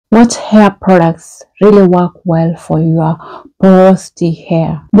What hair products really work well for your porosity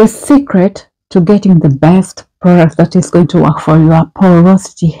hair? The secret to getting the best product that is going to work for your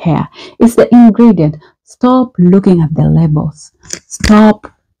porosity hair is the ingredient. Stop looking at the labels. Stop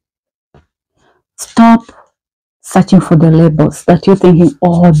searching for the labels that you're thinking,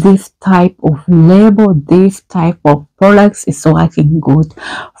 oh, this type of label, this type of products is working good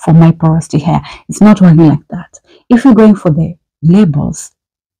for my porosity hair. It's not working like that. If you're going for the labels,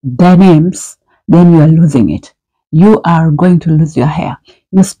 the names, then you are losing it. You are going to lose your hair.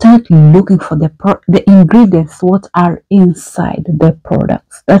 You start looking for the ingredients, what are inside the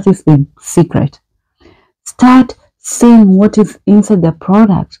products. That is the secret. Start seeing what is inside the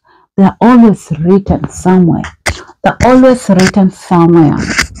product. They're always written somewhere. They're always written somewhere.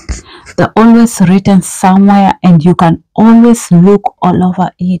 They're always written somewhere, and you can always look all over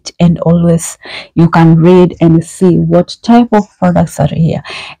it, and always you can read and see what type of products are here.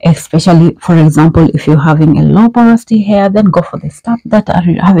 Especially, for example, if you're having a low porosity hair, then go for the stuff that are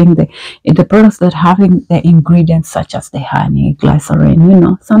having the products that are having the ingredients such as the honey,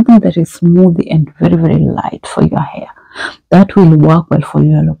 glycerin, something that is smooth and very, very light for your hair. That will work well for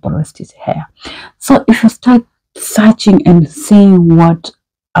your low porosity hair. So if you start searching and seeing what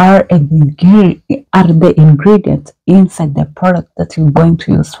are the ingredients inside the product that you're going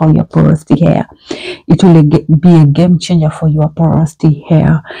to use for your porosity hair, it will be a game changer for your porosity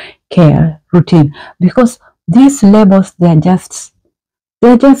hair care routine. Because these labels, they're just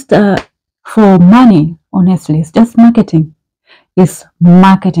for money. Honestly, it's just marketing. It's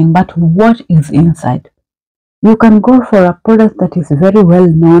marketing. But what is inside? You can go for a product that is very well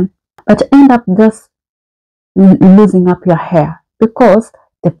known, but end up just losing up your hair, because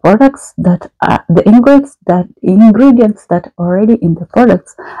the products that are the ingredients that are already in the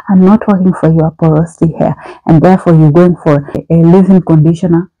products are not working for your porosity hair, and therefore you're going for a leave-in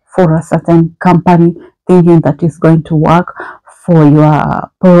conditioner for a certain company, thinking that is going to work for your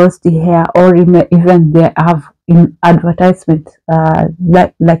porosity hair, or even they have in advertisement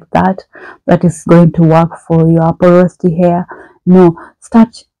like that is going to work for your porosity hair. No,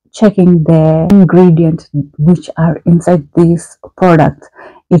 start checking the ingredients which are inside this product.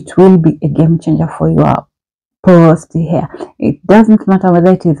 It will be a game changer for your porosity hair. It doesn't matter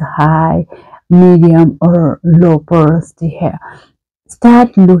whether it is high, medium, or low porosity hair.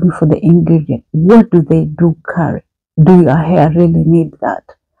 Start looking for the ingredient. What do they do carry? Do your hair really need that?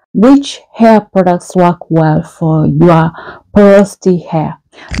 Which hair products work well for your porosity hair?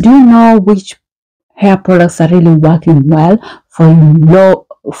 Do you know which hair products are really working well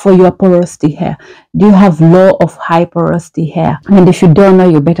for your porosity hair? Do you have low or high porosity hair? And if you don't know,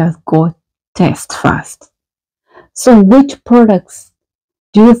 you better go test first. So which products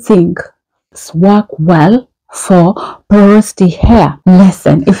do you think work well for porosity hair?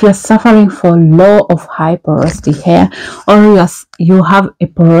 Listen, if you're suffering for low or high porosity hair, or you have a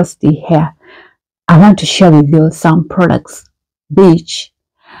porosity hair, I want to share with you some products which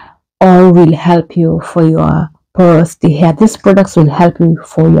all will help you for your porosity hair. These products will help you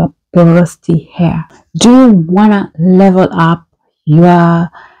for your porosity hair. Do you want to level up your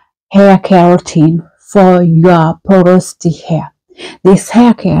hair care routine for your porosity hair? These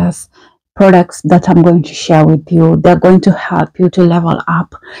hair care products that I'm going to share with you, they're going to help you to level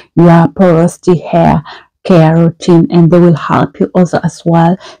up your porosity hair care routine, and they will help you also as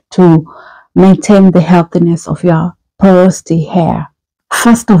well to maintain the healthiness of your porosity hair.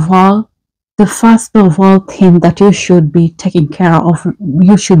 First of all thing that you should be taking care of,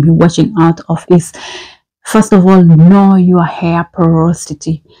 you should be watching out of, is first of all, know your hair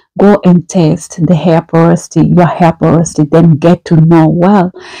porosity. Go and test the hair porosity, your hair porosity, then get to know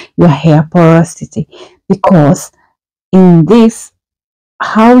well your hair porosity. Because in this,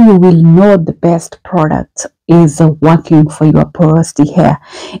 how you will know the best product is working for your porosity hair.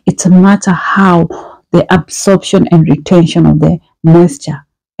 It's a matter how the absorption and retention of the moisture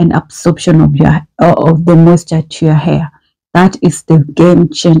and absorption of the moisture to your hair. That is the game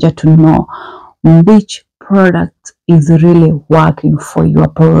changer to know which product is really working for your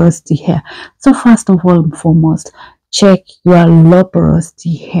porosity hair. So first of all and foremost, check your low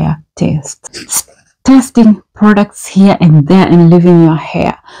porosity hair test. Testing products here and there and leaving your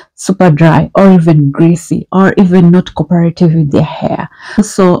hair super dry or even greasy or even not cooperative with your hair.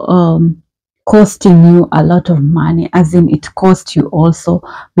 Also costing you a lot of money, as in it costs you also,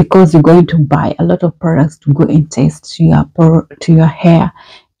 because you're going to buy a lot of products to go and test to your hair,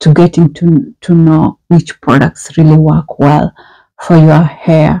 to getting to know which products really work well for your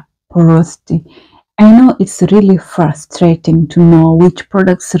hair porosity. I know it's really frustrating to know which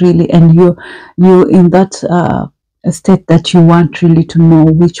products really, and you in that state that you want really to know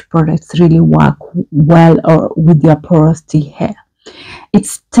which products really work well or with your porosity hair.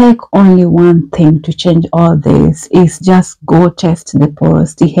 It's take only one thing to change all this, is just go test the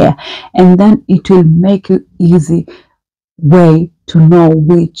porosity hair, and then it will make you easy way to know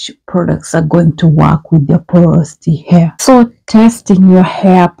which products are going to work with your porosity hair. So testing your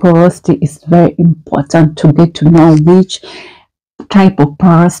hair porosity is very important to get to know which type of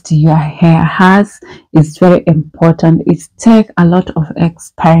porosity your hair has. Is very important. It takes a lot of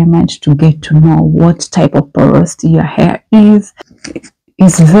experiment to get to know what type of porosity your hair is.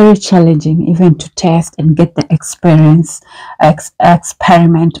 It's very challenging even to test and get the experiment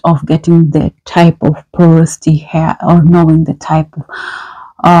of getting the type of porosity hair, or knowing the type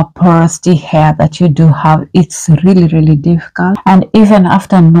of porosity hair that you do have. It's really difficult. And even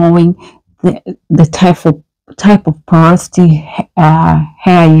after knowing the type of porosity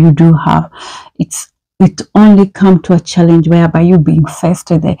hair you do have, it only come to a challenge whereby you being faced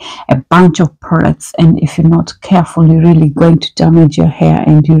with a bunch of products, and if you're not careful, you're really going to damage your hair,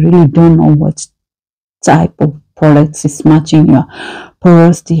 and you really don't know what type of products is matching your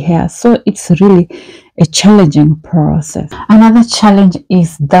porosity hair. So it's really a challenging process. Another challenge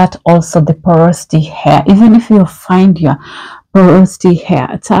is that also the porosity hair, even if you find your porosity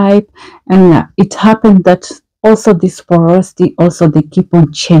hair type, and it happened that also this porosity, also they keep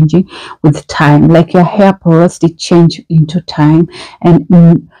on changing with time, like your hair porosity change into time, and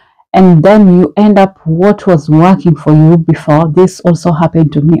then you end up what was working for you before. This also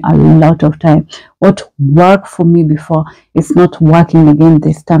happened to me a lot of time. What worked for me before is not working again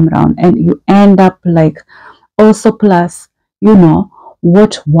this time around, and you end up like, also plus, you know,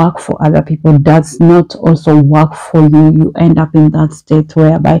 what work for other people does not also work for you. You end up in that state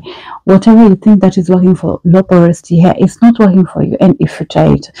whereby whatever you think that is working for low porosity hair is not working for you. And if you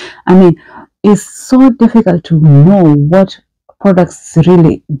try it, I mean, it's so difficult to know what products is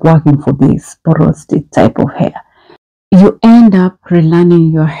really working for this porosity type of hair. You end up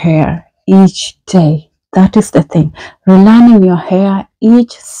relearning your hair each day. That is the thing. Relearning your hair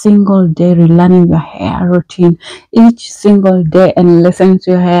each single day, relearning your hair routine each single day, and listening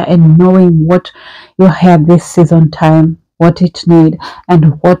to your hair and knowing what your hair this season time, what it need,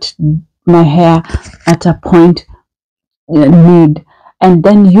 and what my hair at a point need. And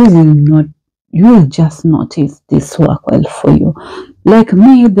then you will just notice this work well for you. Like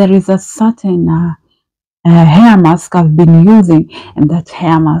me, there is a certain hair mask I've been using, and that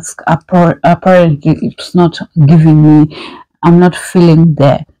hair mask apparently it's not giving me, I'm not feeling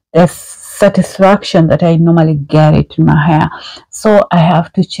the satisfaction that I normally get it in my hair, so I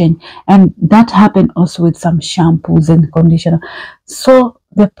have to change. And that happened also with some shampoos and conditioner. So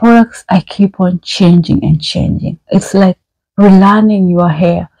the products, I keep on changing and changing. It's like relearning your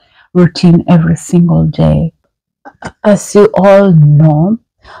hair routine every single day. As you all know,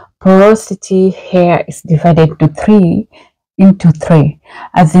 porosity hair is divided into three,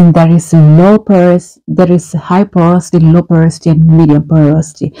 as in there is high porosity, low porosity, and medium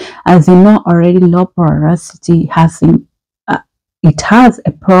porosity. As you know already, low porosity has it has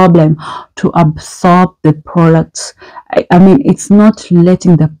a problem to absorb the products. I mean, it's not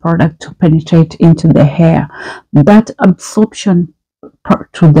letting the product to penetrate into the hair. That absorption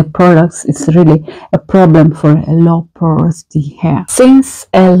to the products is really a problem for a low porosity hair. Since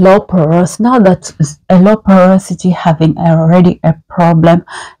a low porosity, now that a low porosity having already a problem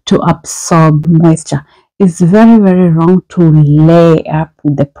to absorb moisture, it's very wrong to lay up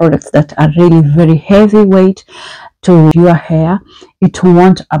the products that are really very heavyweight to your hair. It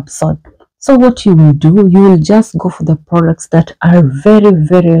won't absorb. So what you will do, you will just go for the products that are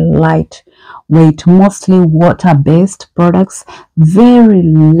very light weight, mostly water-based products, very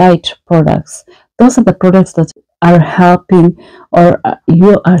light products. Those are the products that are helping, or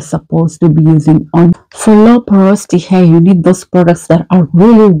you are supposed to be using on. For low porosity hair, you need those products that are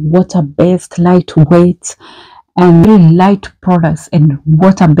really water-based, lightweight, and very light products, and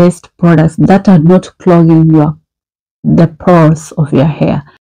water-based products that are not clogging the pores of your hair.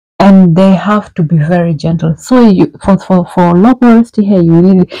 And they have to be very gentle. So for low porosity hair, you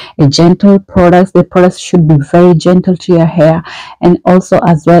need a gentle product. The products should be very gentle to your hair, and also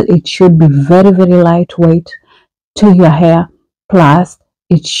as well, it should be very lightweight to your hair. Plus,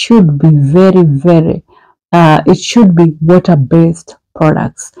 it should be it should be water-based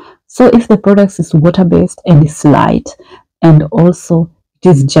products. So if the product is water-based and it's light, and also it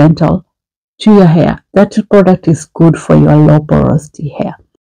is gentle to your hair, that product is good for your low porosity hair.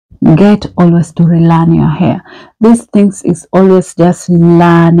 Get always to relearn your hair. These things is always just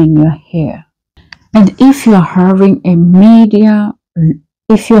learning your hair. And if you're having a media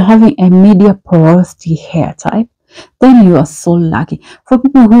porosity hair type, then you are so lucky. For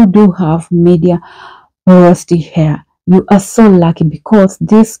people who do have medium porosity hair, you are so lucky because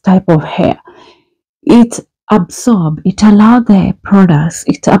this type of hair, it it allow the products,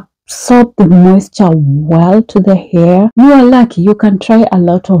 it absorb the moisture well to the hair. You are lucky. You can try a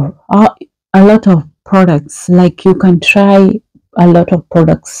lot of products. Like you can try a lot of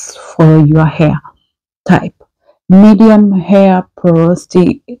products for your hair type. Medium hair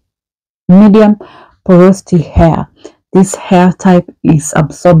porosity, medium porosity hair. This hair type is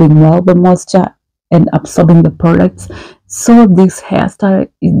absorbing well the moisture and absorbing the products. So this hair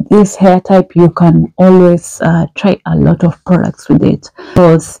type, you can always try a lot of products with it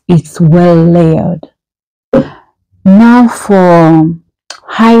because it's well layered. Now for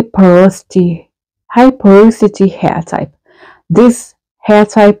high porosity hair type. This hair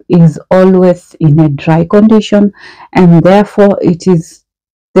type is always in a dry condition, and therefore it is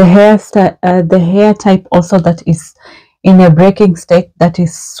the hair type also that is in a breaking state, that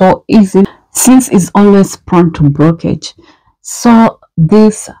is so easy since it's always prone to breakage. So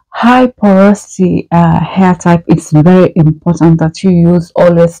this high porosity hair type, is very important that you use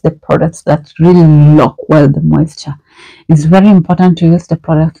always the products that really lock well the moisture. It's very important to use the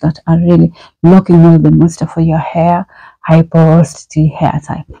products that are really locking well the moisture for your hair high porosity hair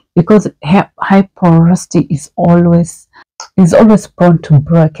type, because high porosity is always prone to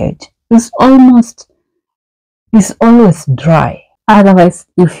breakage. It's always dry. Otherwise,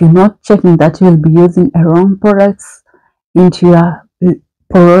 if you're not checking that, you'll be using a wrong products into your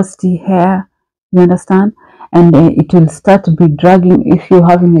porosity hair. You understand? And it will start to be dragging. If you're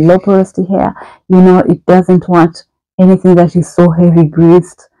having a low porosity hair, you know it doesn't want anything that is so heavy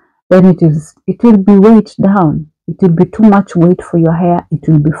greased. Then it will be weighed down. It will be too much weight for your hair. It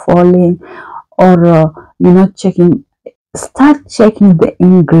will be falling, or you're not checking. Start checking the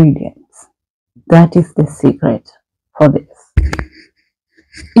ingredients. That is the secret for this.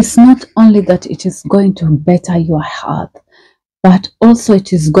 It's not only that it is going to better your health, but also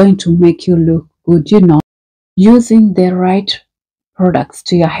it is going to make you look good. You know, using the right products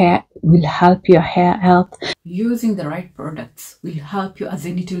to your hair will help your hair health. Using the right products will help you, as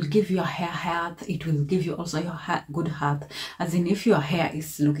in it will give your hair health. It will give you also your hair good health, as in if your hair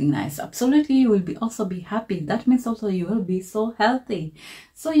is looking nice, absolutely you will also be happy. That means also you will be so healthy.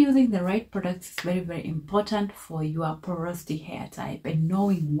 So using the right products is very, very important for your porosity hair type, and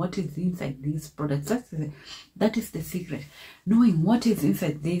knowing what is inside these products, that is the secret. Knowing what is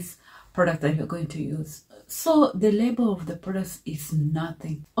inside this product that you're going to use. So the label of the products is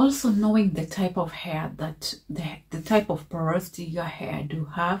nothing. Also knowing the type of hair that the type of porosity your hair do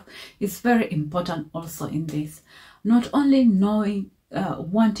have is very important also in this. Not only knowing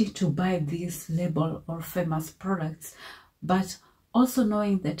wanting to buy this label or famous products, but also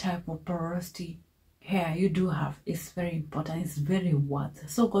knowing the type of porosity hair you do have is very important. It's very worth.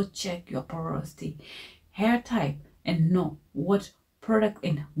 So go check your porosity hair type and know what product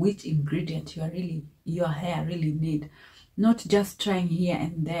and which ingredient your hair really need. Not just trying here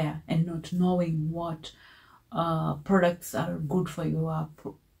and there and not knowing what products are good for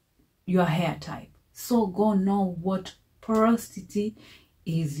your hair type. So go know what porosity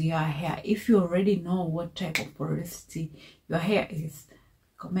is your hair. If you already know what type of porosity your hair is,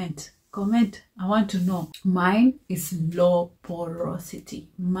 comment. I want to know. Mine is low porosity.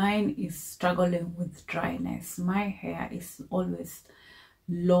 Mine is struggling with dryness. My hair is always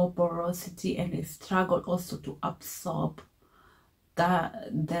low porosity, and it struggle also to absorb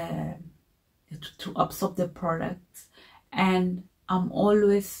the products, and I'm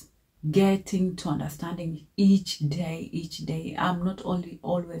always getting to understanding each day. I'm not only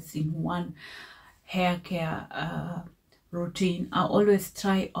always in one hair care routine. I always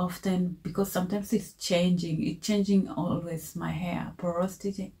try often, because sometimes it's changing always. My hair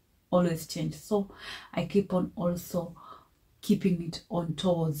porosity always change, so I keep on also keeping it on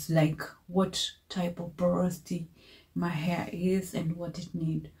toes, like what type of porosity my hair is and what it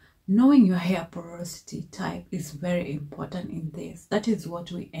need. Knowing your hair porosity type is very important in this. That is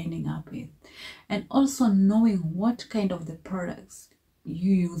what we're ending up with. And also knowing what kind of the products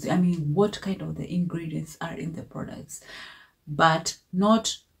you use, I mean what kind of the ingredients are in the products, but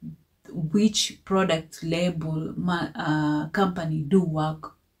not which product label company do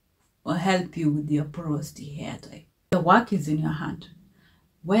work or help you with your porosity hair type. The work is in your hand,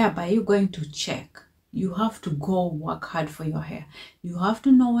 whereby you're going to check. You have to go work hard for your hair. You have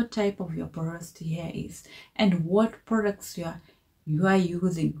to know what type of your porosity hair is and what products you are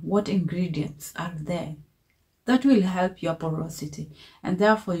using, what ingredients are there. That will help your porosity, and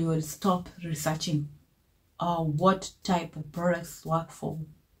therefore you will stop researching what type of products work for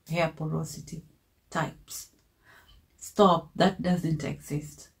hair porosity types. Stop, that doesn't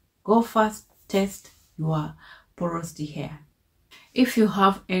exist. Go first, test your porosity hair. If you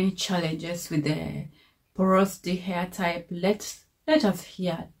have any challenges with the porosity hair type, let us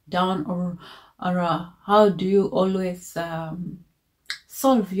hear down, or how do you always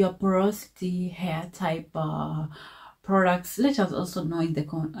solve your porosity hair type products. Let us also know in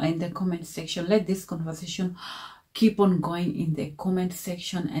the comment section. Let this conversation keep on going in the comment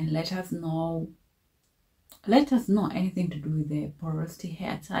section, and let us know anything to do with the porosity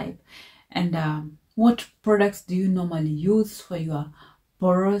hair type, and what products do you normally use for your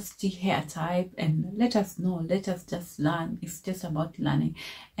porosity hair type. And let us know, let us just learn. It's just about learning.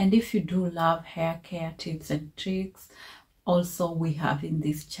 And if you do love hair care tips and tricks also we have in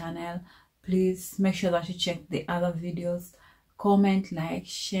this channel, please make sure that you check the other videos, comment, like,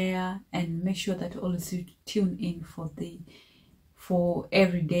 share, and make sure that also you tune in for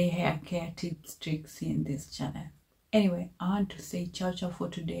everyday hair care tips, tricks in this channel. Anyway, I want to say ciao ciao for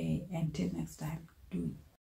today. Until next time, do it.